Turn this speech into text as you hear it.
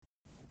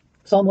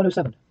Psalm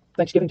 107.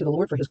 Thanksgiving to the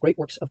Lord for his great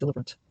works of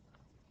deliverance.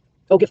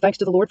 Oh, give thanks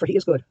to the Lord, for he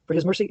is good, for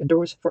his mercy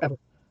endures forever.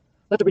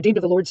 Let the redeemed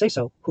of the Lord say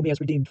so, whom he has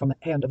redeemed from the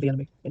hand of the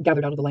enemy, and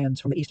gathered out of the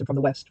lands from the east and from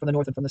the west, from the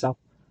north and from the south.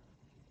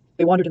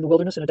 They wandered in the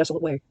wilderness in a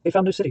desolate way. They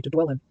found no city to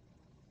dwell in.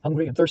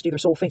 Hungry and thirsty, their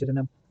soul fainted in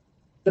them.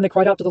 Then they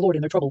cried out to the Lord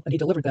in their trouble, and he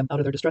delivered them out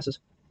of their distresses.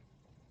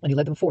 And he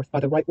led them forth by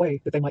the right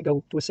way, that they might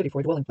go to a city for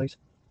a dwelling place.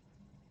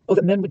 Oh,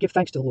 that men would give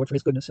thanks to the Lord for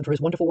his goodness, and for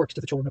his wonderful works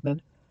to the children of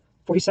men.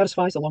 For he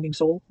satisfies the longing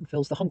soul, and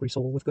fills the hungry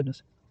soul with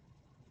goodness.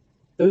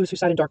 Those who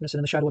sat in darkness and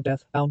in the shadow of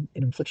death, bound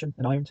in affliction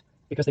and irons,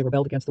 because they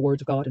rebelled against the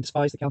words of God and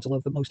despised the counsel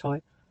of the Most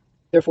High.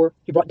 Therefore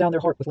he brought down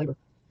their heart with labor.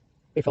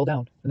 They fell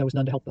down, and there was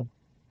none to help them.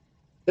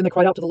 Then they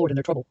cried out to the Lord in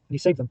their trouble, and he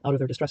saved them out of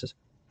their distresses.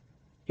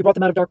 He brought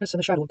them out of darkness and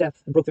the shadow of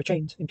death, and broke their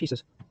chains in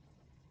pieces.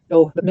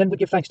 Oh, that men would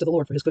give thanks to the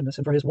Lord for his goodness,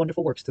 and for his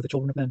wonderful works to the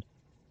children of men.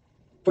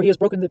 For he has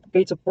broken the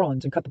gates of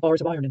bronze, and cut the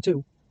bars of iron in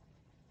two.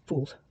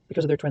 Fools,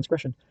 because of their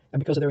transgression, and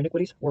because of their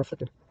iniquities, were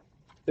afflicted.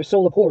 Their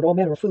soul abhorred all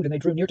manner of food, and they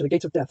drew near to the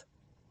gates of death.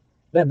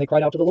 Then they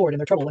cried out to the Lord in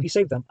their trouble, and he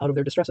saved them out of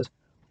their distresses.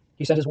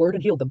 He sent his word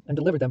and healed them, and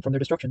delivered them from their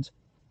destructions.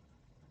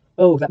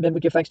 Oh, that men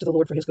would give thanks to the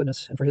Lord for his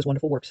goodness, and for his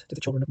wonderful works to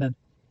the children of men.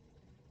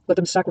 Let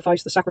them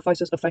sacrifice the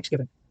sacrifices of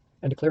thanksgiving,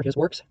 and declare his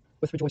works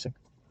with rejoicing.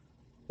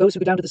 Those who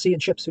go down to the sea in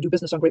ships, who do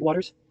business on great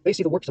waters, they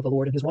see the works of the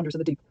Lord and his wonders in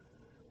the deep.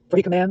 For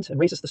he commands and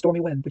raises the stormy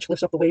wind, which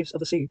lifts up the waves of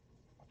the sea.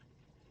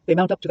 They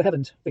mount up to the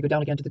heavens, they go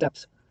down again to the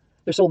depths.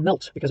 Their soul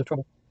melts because of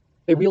trouble.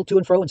 They reel to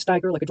and fro and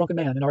stagger like a drunken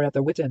man, and are at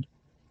their wits' end.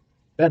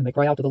 Then they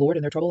cry out to the Lord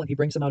in their trouble, and he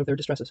brings them out of their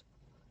distresses.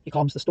 He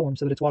calms the storm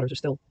so that its waters are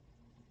still.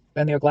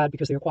 Then they are glad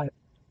because they are quiet.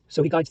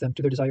 So he guides them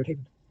to their desired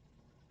haven.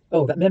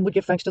 Oh, that men would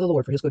give thanks to the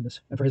Lord for his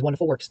goodness, and for his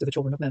wonderful works to the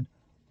children of men.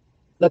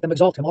 Let them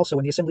exalt him also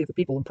in the assembly of the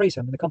people, and praise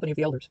him in the company of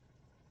the elders.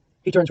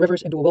 He turns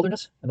rivers into a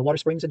wilderness, and the water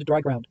springs into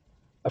dry ground,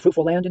 a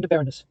fruitful land into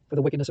barrenness, for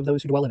the wickedness of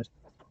those who dwell in it.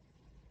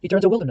 He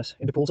turns a wilderness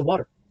into pools of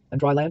water, and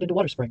dry land into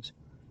water springs.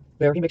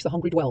 There he makes the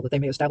hungry dwell, that they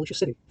may establish a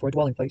city for a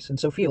dwelling place, and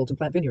sow fields and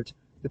plant vineyards,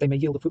 that they may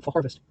yield a fruitful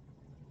harvest.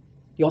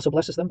 He also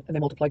blesses them, and they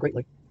multiply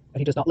greatly,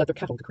 and he does not let their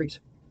cattle decrease.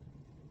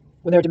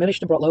 When they are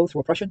diminished and brought low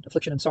through oppression,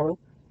 affliction, and sorrow,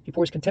 he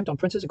pours contempt on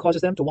princes, and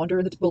causes them to wander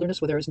in the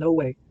wilderness where there is no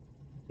way.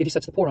 Yet he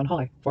sets the poor on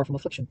high, far from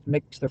affliction, and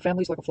makes their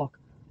families like a flock.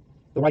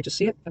 The righteous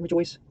see it and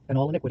rejoice, and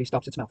all iniquity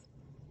stops its mouth.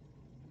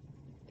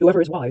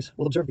 Whoever is wise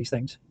will observe these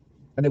things,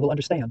 and they will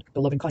understand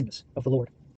the loving kindness of the Lord.